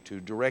guide you, to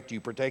direct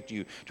you, protect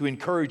you, to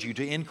encourage you,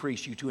 to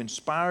increase you, to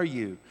inspire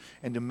you,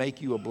 and to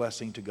make you a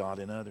blessing to God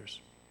and others?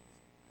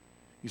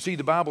 You see,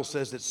 the Bible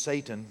says that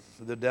Satan,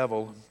 the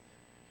devil,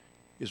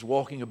 is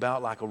walking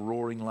about like a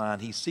roaring lion.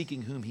 He's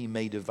seeking whom he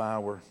may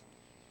devour.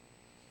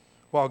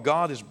 While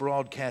God is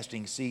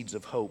broadcasting seeds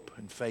of hope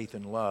and faith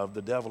and love,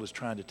 the devil is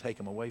trying to take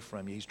them away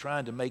from you. He's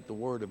trying to make the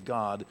Word of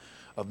God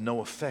of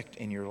no effect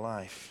in your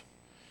life.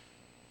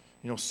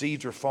 You know,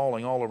 seeds are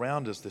falling all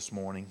around us this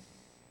morning.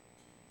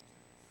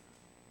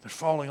 They're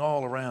falling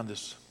all around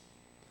us.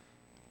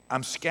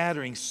 I'm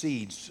scattering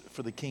seeds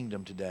for the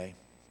kingdom today.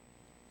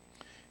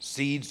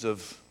 Seeds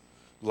of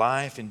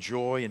life and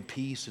joy and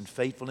peace and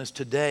faithfulness.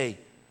 Today,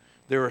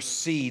 there are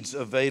seeds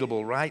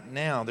available right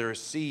now. There are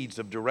seeds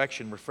of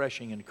direction,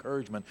 refreshing,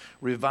 encouragement,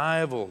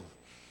 revival,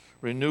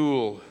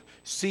 renewal,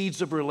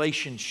 seeds of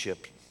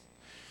relationship.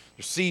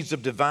 There's seeds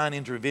of divine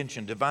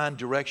intervention, divine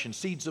direction,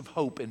 seeds of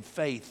hope and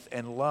faith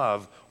and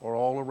love are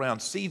all around.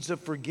 Seeds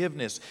of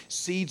forgiveness,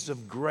 seeds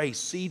of grace,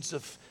 seeds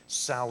of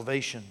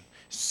salvation,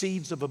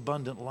 seeds of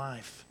abundant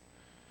life.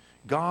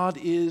 God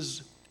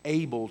is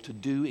able to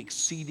do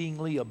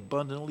exceedingly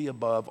abundantly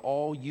above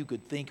all you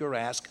could think or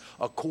ask,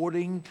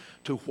 according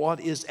to what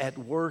is at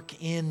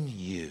work in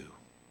you.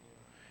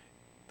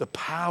 The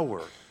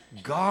power,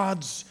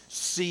 God's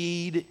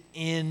seed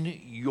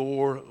in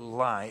your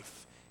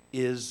life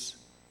is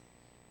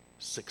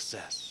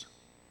success.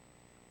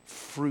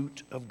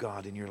 Fruit of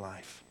God in your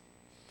life.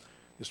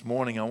 This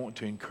morning I want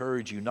to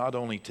encourage you, not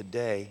only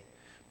today,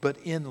 but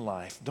in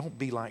life. Don't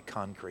be like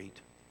concrete.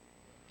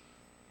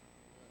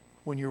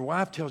 When your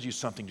wife tells you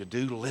something to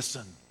do,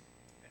 listen.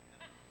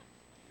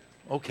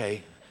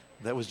 Okay,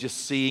 that was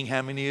just seeing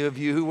how many of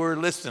you were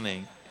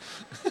listening.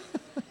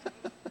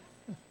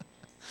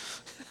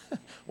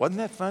 Wasn't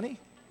that funny?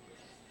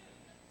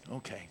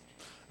 Okay.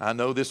 I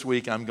know this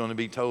week I'm going to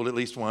be told at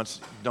least once,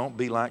 don't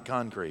be like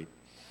concrete.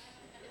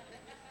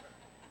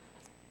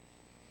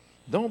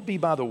 Don't be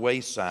by the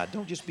wayside.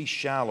 Don't just be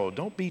shallow.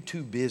 Don't be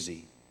too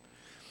busy.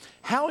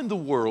 How in the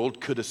world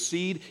could a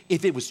seed,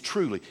 if it was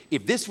truly,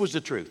 if this was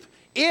the truth,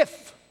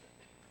 if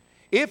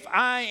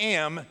I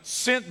am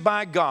sent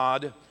by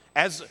God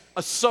as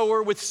a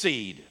sower with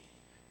seed,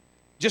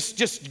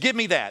 just give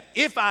me that.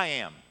 If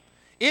I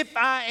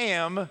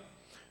am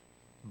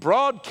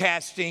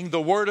broadcasting the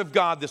Word of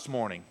God this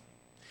morning,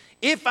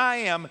 if I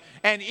am,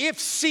 and if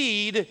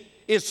seed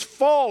is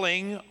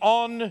falling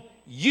on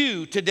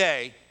you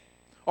today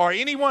or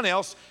anyone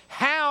else,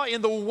 how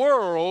in the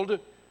world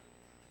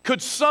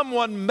could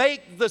someone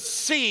make the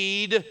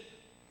seed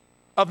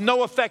of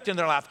no effect in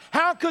their life?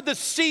 How could the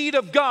seed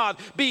of God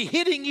be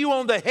hitting you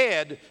on the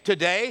head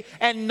today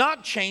and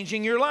not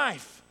changing your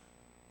life?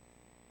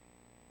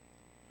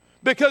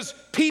 Because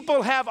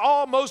people have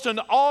almost an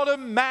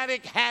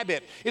automatic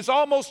habit. It's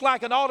almost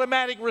like an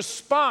automatic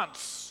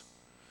response.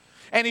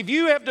 And if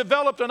you have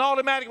developed an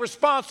automatic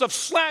response of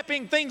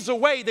slapping things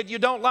away that you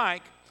don't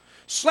like,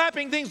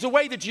 slapping things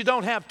away that you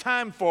don't have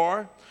time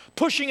for,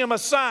 pushing them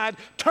aside,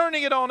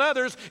 turning it on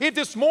others. If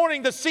this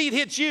morning the seed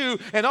hits you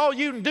and all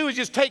you can do is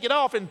just take it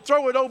off and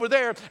throw it over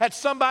there at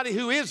somebody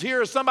who is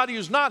here or somebody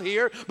who's not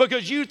here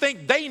because you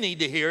think they need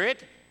to hear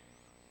it,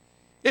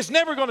 it's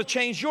never going to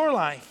change your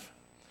life.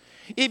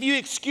 If you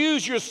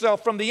excuse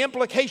yourself from the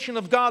implication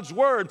of God's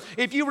Word,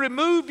 if you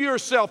remove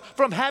yourself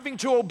from having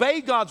to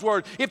obey God's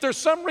Word, if there's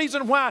some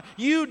reason why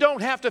you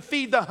don't have to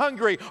feed the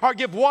hungry or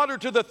give water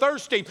to the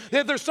thirsty,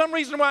 if there's some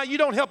reason why you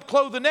don't help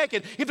clothe the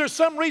naked, if there's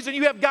some reason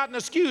you have got an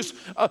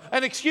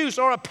excuse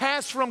or a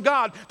pass from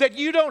God that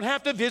you don't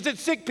have to visit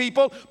sick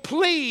people,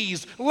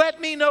 please let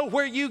me know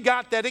where you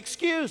got that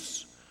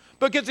excuse,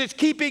 because it's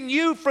keeping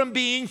you from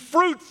being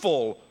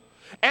fruitful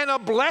and a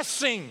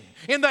blessing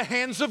in the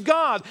hands of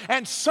God.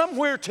 And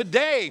somewhere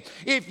today,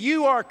 if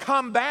you are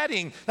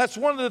combating, that's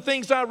one of the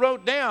things I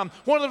wrote down,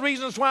 one of the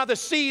reasons why the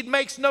seed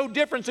makes no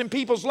difference in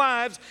people's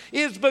lives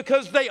is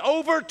because they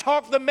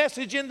overtalk the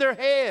message in their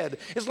head.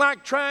 It's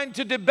like trying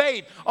to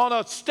debate on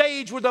a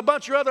stage with a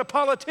bunch of other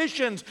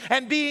politicians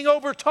and being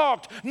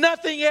overtalked.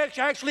 Nothing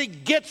actually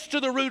gets to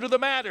the root of the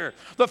matter.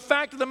 The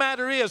fact of the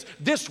matter is,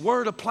 this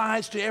word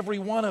applies to every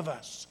one of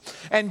us.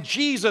 And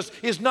Jesus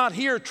is not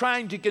here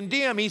trying to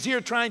condemn. He's here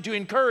trying to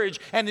encourage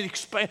and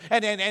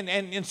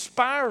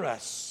inspire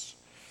us.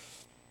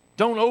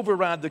 Don't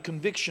override the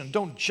conviction.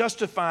 Don't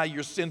justify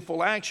your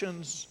sinful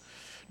actions.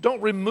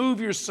 Don't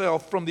remove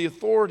yourself from the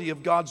authority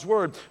of God's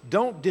Word.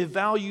 Don't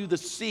devalue the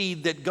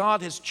seed that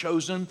God has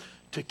chosen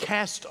to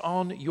cast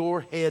on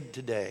your head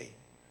today.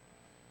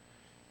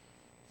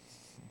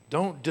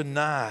 Don't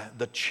deny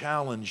the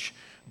challenge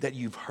that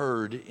you've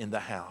heard in the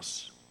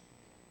house.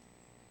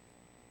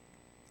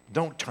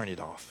 Don't turn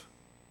it off.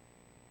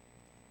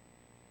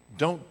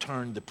 Don't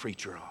turn the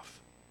preacher off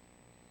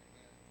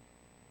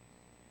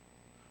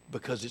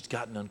because it's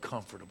gotten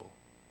uncomfortable.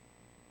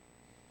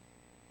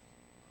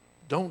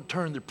 Don't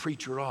turn the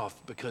preacher off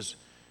because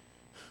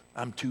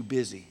I'm too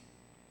busy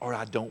or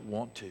I don't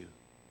want to.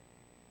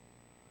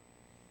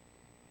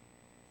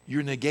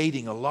 You're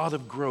negating a lot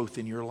of growth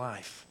in your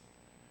life.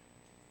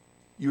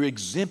 You're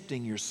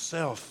exempting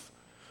yourself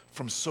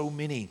from so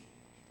many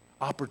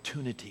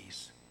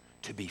opportunities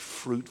to be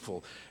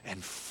fruitful.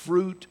 And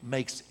fruit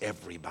makes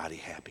everybody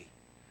happy.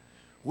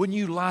 Wouldn't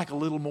you like a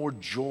little more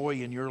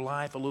joy in your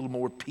life, a little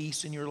more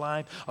peace in your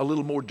life, a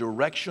little more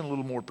direction, a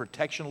little more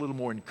protection, a little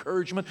more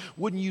encouragement?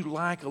 Wouldn't you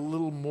like a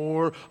little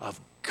more of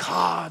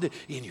God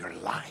in your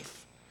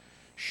life?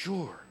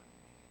 Sure.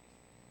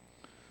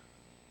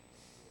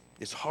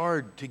 It's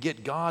hard to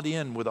get God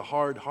in with a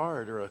hard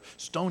heart or a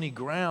stony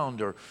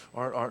ground or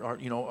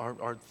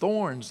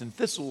thorns and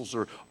thistles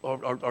or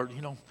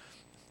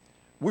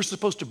we're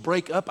supposed to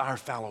break up our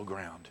fallow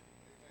ground.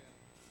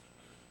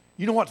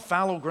 You know what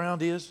fallow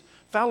ground is?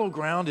 Fallow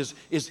ground is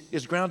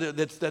ground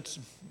that's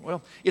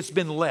it's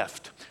been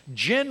left.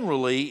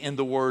 Generally in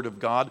the Word of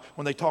God,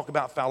 when they talk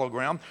about fallow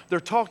ground,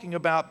 they're talking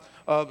about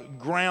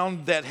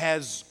ground that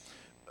has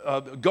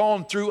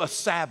gone through a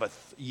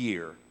Sabbath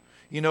year.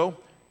 You know,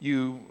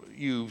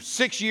 you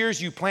 6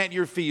 years you plant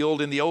your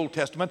field in the Old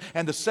Testament,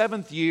 and the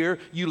 7th year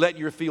you let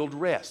your field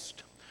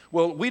rest.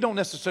 Well, we don't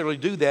necessarily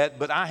do that,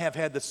 but I have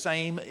had the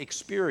same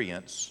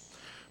experience.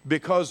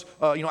 Because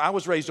I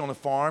was raised on a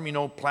farm,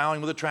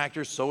 plowing with a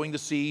tractor, sowing the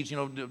seeds,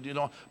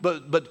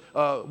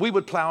 but we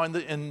would plow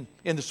in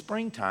the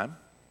springtime,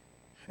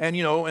 and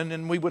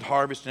then we would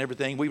harvest and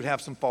everything. We would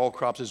have some fall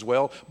crops as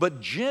well,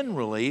 but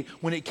generally,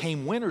 when it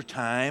came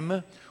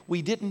wintertime,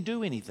 we didn't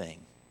do anything,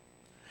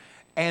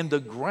 and the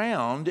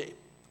ground.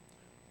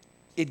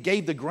 It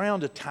gave the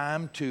ground a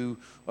time to,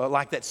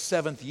 like that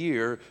 7th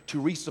year,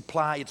 to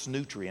resupply its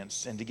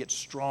nutrients and to get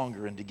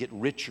stronger and to get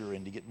richer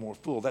and to get more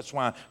full. That's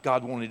why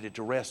God wanted it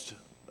to rest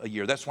a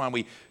year. That's why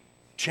we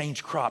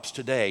change crops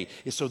today,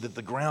 is so that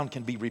the ground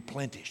can be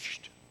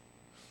replenished.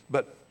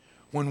 But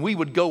when we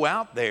would go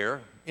out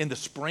there in the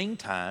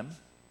springtime,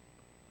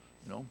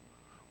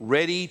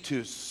 ready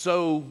to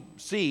sow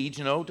seeds,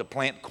 to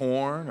plant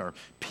corn or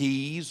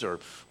peas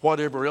or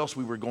whatever else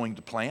we were going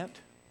to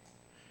plant,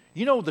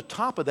 the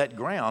top of that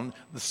ground,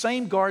 the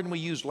same garden we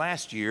used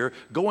last year,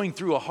 going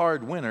through a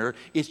hard winter,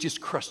 it's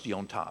just crusty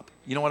on top.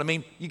 You know what I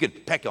mean? You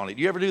could peck on it.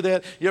 You ever do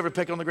that? You ever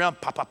peck on the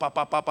ground? Pop, pop, pop,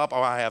 pop, pop, pop.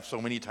 Oh, I have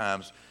so many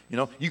times.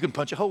 You can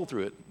punch a hole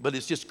through it, but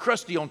it's just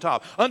crusty on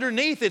top.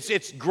 Underneath,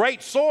 it's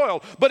great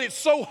soil, but it's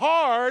so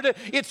hard,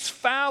 it's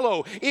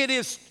fallow. It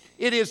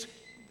is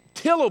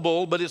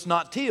tillable, but it's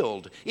not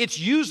tilled. It's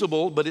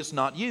usable, but it's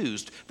not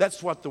used.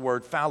 That's what the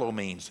word fallow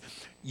means.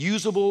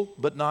 Usable,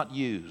 but not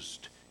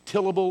used.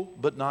 Tillable,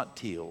 but not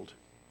tilled.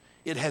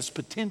 It has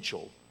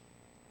potential,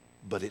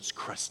 but it's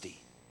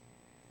crusty.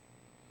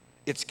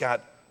 It's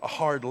got a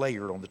hard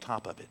layer on the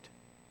top of it.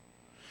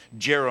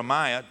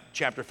 Jeremiah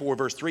chapter 4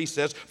 verse 3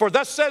 says, "For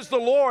thus says the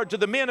Lord to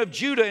the men of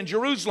Judah and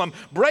Jerusalem,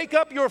 break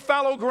up your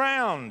fallow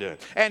ground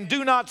and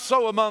do not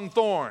sow among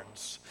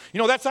thorns."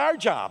 That's our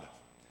job.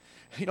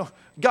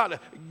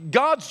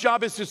 God's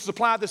job is to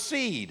supply the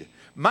seed.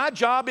 My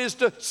job is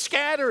to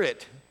scatter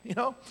it,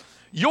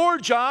 Your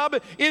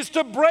job is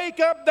to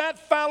break up that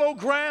fallow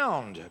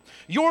ground.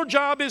 Your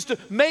job is to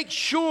make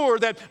sure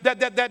that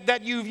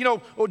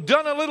you've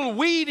done a little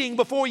weeding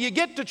before you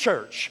get to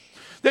church,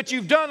 that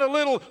you've done a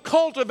little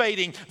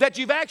cultivating, that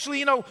you've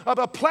actually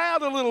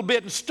plowed a little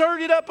bit and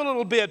stirred it up a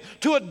little bit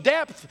to a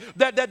depth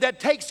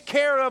that takes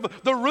care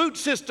of the root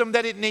system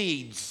that it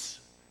needs.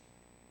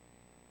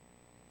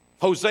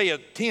 Hosea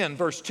 10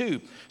 verse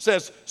 2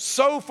 says,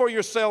 "Sow for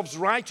yourselves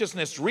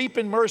righteousness, reap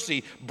in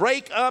mercy,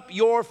 break up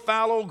your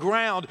fallow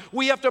ground."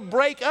 We have to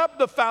break up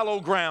the fallow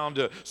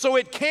ground so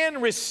it can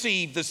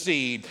receive the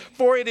seed.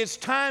 "For it is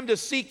time to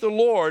seek the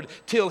Lord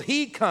till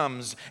He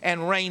comes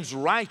and rains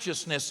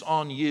righteousness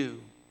on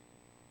you."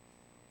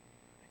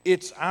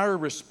 It's our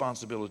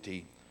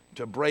responsibility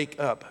to break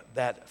up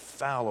that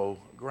fallow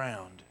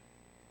ground.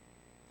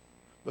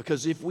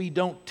 Because if we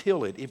don't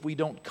till it, if we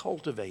don't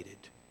cultivate it,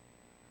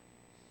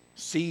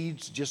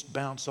 seeds just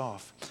bounce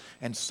off.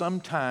 And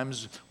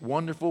sometimes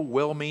wonderful,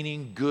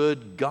 well-meaning,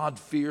 good,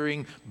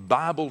 God-fearing,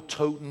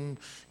 Bible-toting,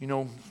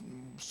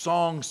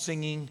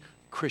 song-singing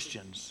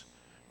Christians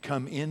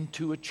come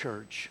into a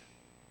church.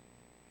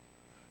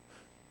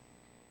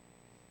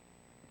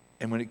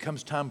 And when it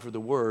comes time for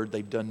the word,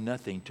 they've done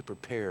nothing to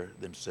prepare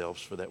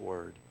themselves for that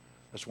word.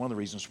 That's one of the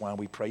reasons why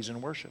we praise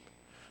and worship.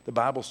 The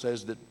Bible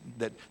says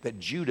that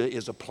Judah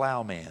is a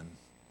plowman.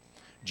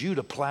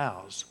 Judah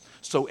plows.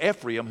 So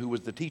Ephraim, who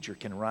was the teacher,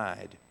 can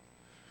ride.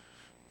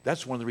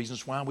 That's one of the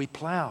reasons why we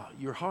plow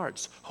your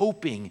hearts,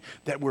 hoping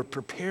that we're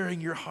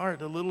preparing your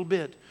heart a little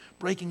bit,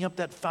 breaking up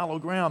that fallow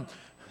ground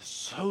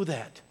so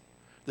that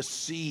the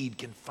seed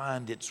can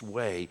find its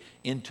way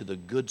into the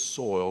good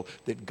soil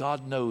that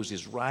God knows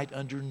is right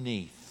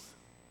underneath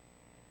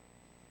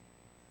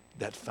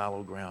that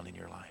fallow ground in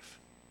your life.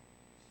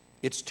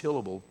 It's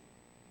tillable,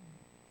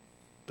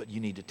 but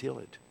you need to till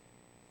it.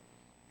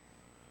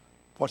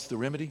 What's the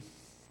remedy?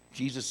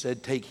 Jesus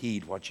said, take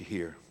heed what you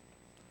hear.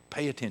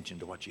 Pay attention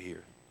to what you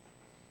hear.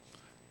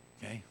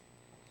 Okay?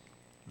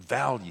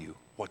 Value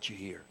what you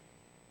hear.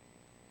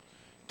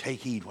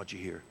 Take heed what you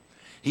hear.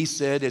 He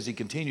said, as he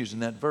continues in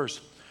that verse,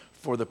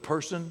 for the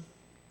person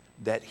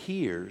that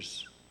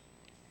hears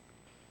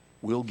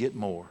will get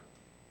more.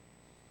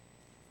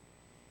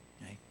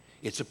 Okay?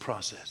 It's a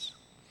process.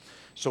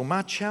 So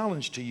my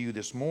challenge to you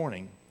this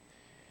morning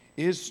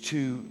is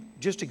to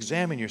just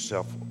examine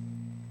yourself.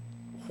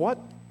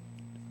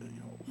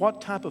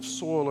 what type of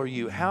soil are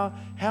you? How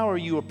are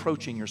you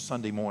approaching your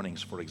Sunday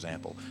mornings, for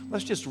example?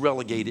 Let's just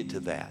relegate it to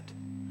that.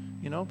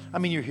 I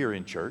mean, you're here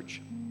in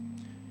church.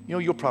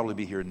 You'll probably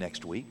be here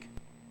next week,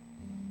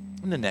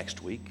 and the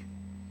next week,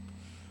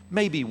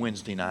 maybe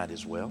Wednesday night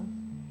as well.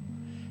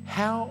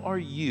 How are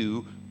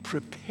you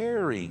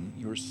preparing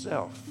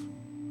yourself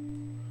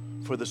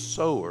for the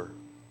sower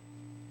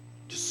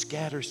to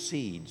scatter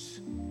seeds?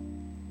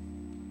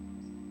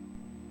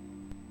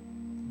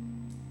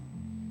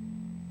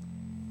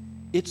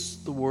 It's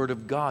the Word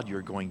of God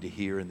you're going to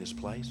hear in this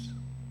place.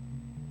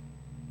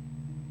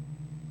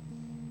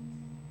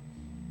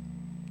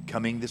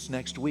 Coming this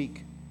next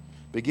week,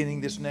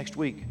 beginning this next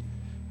week,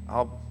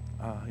 I'll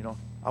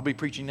be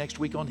preaching next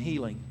week on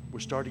healing. We're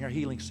starting our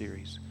healing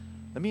series.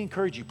 Let me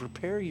encourage you,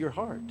 prepare your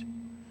heart.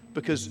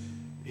 Because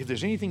if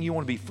there's anything you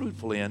want to be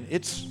fruitful in,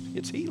 it's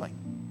healing.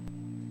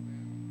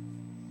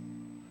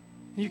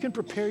 You can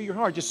prepare your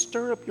heart. Just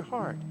stir up your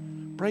heart.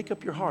 Break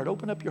up your heart.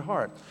 Open up your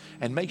heart.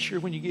 And make sure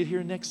when you get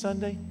here next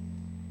Sunday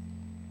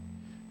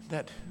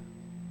that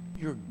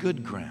you're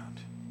good ground.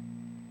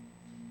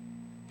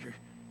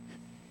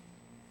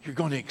 You're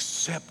going to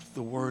accept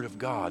the Word of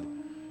God.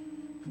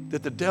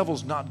 That the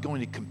devil's not going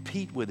to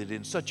compete with it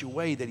in such a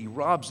way that he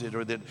robs it,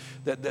 or that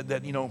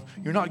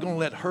you're not going to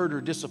let hurt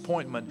or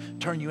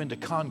disappointment turn you into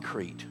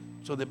concrete,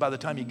 so that by the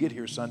time you get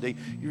here Sunday,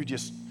 you're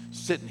just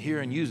sitting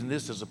here and using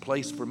this as a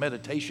place for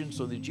meditation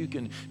so that you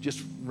can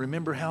just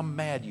remember how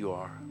mad you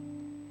are.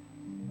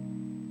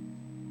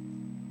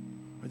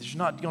 Or that you're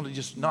not going to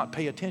just not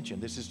pay attention.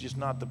 This is just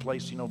not the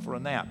place, for a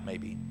nap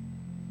maybe.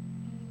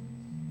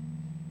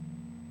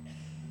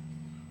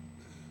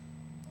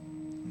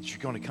 You're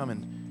going to come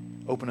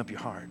and open up your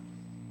heart,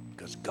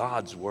 because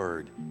God's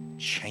Word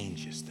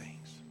changes things.